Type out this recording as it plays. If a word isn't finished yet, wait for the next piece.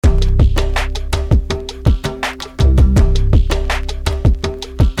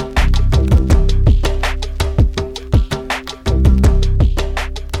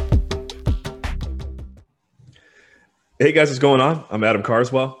Hey guys, what's going on? I'm Adam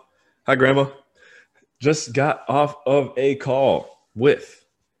Carswell. Hi, Grandma. Just got off of a call with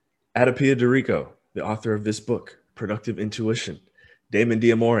Adapia DeRico, the author of this book, Productive Intuition, Damon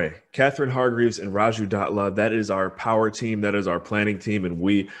Diamore, Catherine Hargreaves, and Raju Datla. That is our power team. That is our planning team. And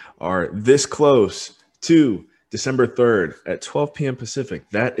we are this close to December 3rd at 12 p.m. Pacific.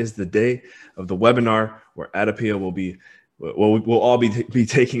 That is the day of the webinar where Adapia will be we'll all be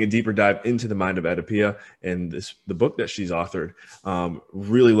taking a deeper dive into the mind of Adapia and the book that she's authored.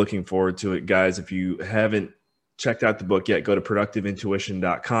 Really looking forward to it, guys. If you haven't checked out the book yet, go to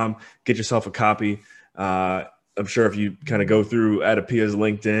productiveintuition.com, get yourself a copy. I'm sure if you kind of go through Adapia's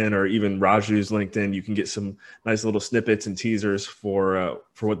LinkedIn or even Raju's LinkedIn, you can get some nice little snippets and teasers for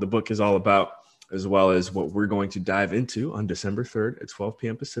what the book is all about, as well as what we're going to dive into on December 3rd at 12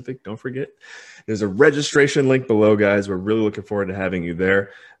 p.m. Pacific. Don't forget, there's a registration link below, guys. We're really looking forward to having you there.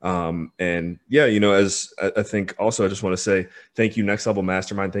 And yeah, as I think also, I just want to say thank you, Next Level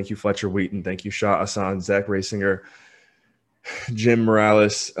Mastermind. Thank you, Fletcher Wheaton. Thank you, Shah Hassan, Zach Rasinger, Jim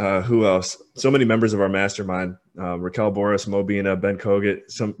Morales. Who else? So many members of our mastermind, Raquel Boris, Mobina, Ben Kogut.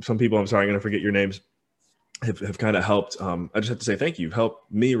 Some people, I'm sorry, I'm going to forget your names, have kind of helped. I just have to say thank you.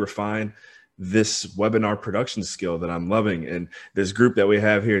 Helped me refine this webinar production skill that I'm loving. And this group that we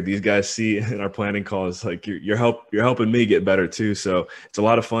have here, these guys see in our planning calls, like you're helping me get better too. So it's a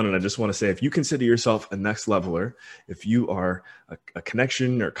lot of fun. And I just want to say, if you consider yourself a next leveler, if you are a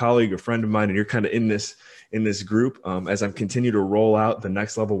connection or colleague or friend of mine, and you're kind of in this group, as I'm continue to roll out the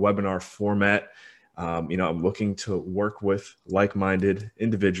next level webinar format, I'm looking to work with like-minded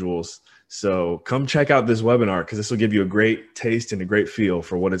individuals. So come check out this webinar, because this will give you a great taste and a great feel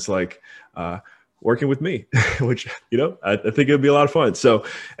for what it's like working with me, which, I think it'll be a lot of fun. So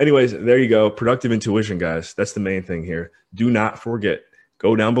anyways, there you go. Productive intuition, guys. That's the main thing here. Do not forget,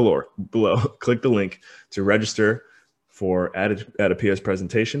 go down below, click the link to register for Adapia's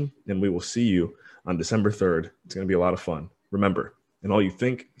presentation, and we will see you on December 3rd. It's going to be a lot of fun. Remember, in all you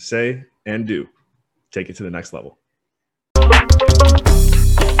think, say, and do, take it to the next level.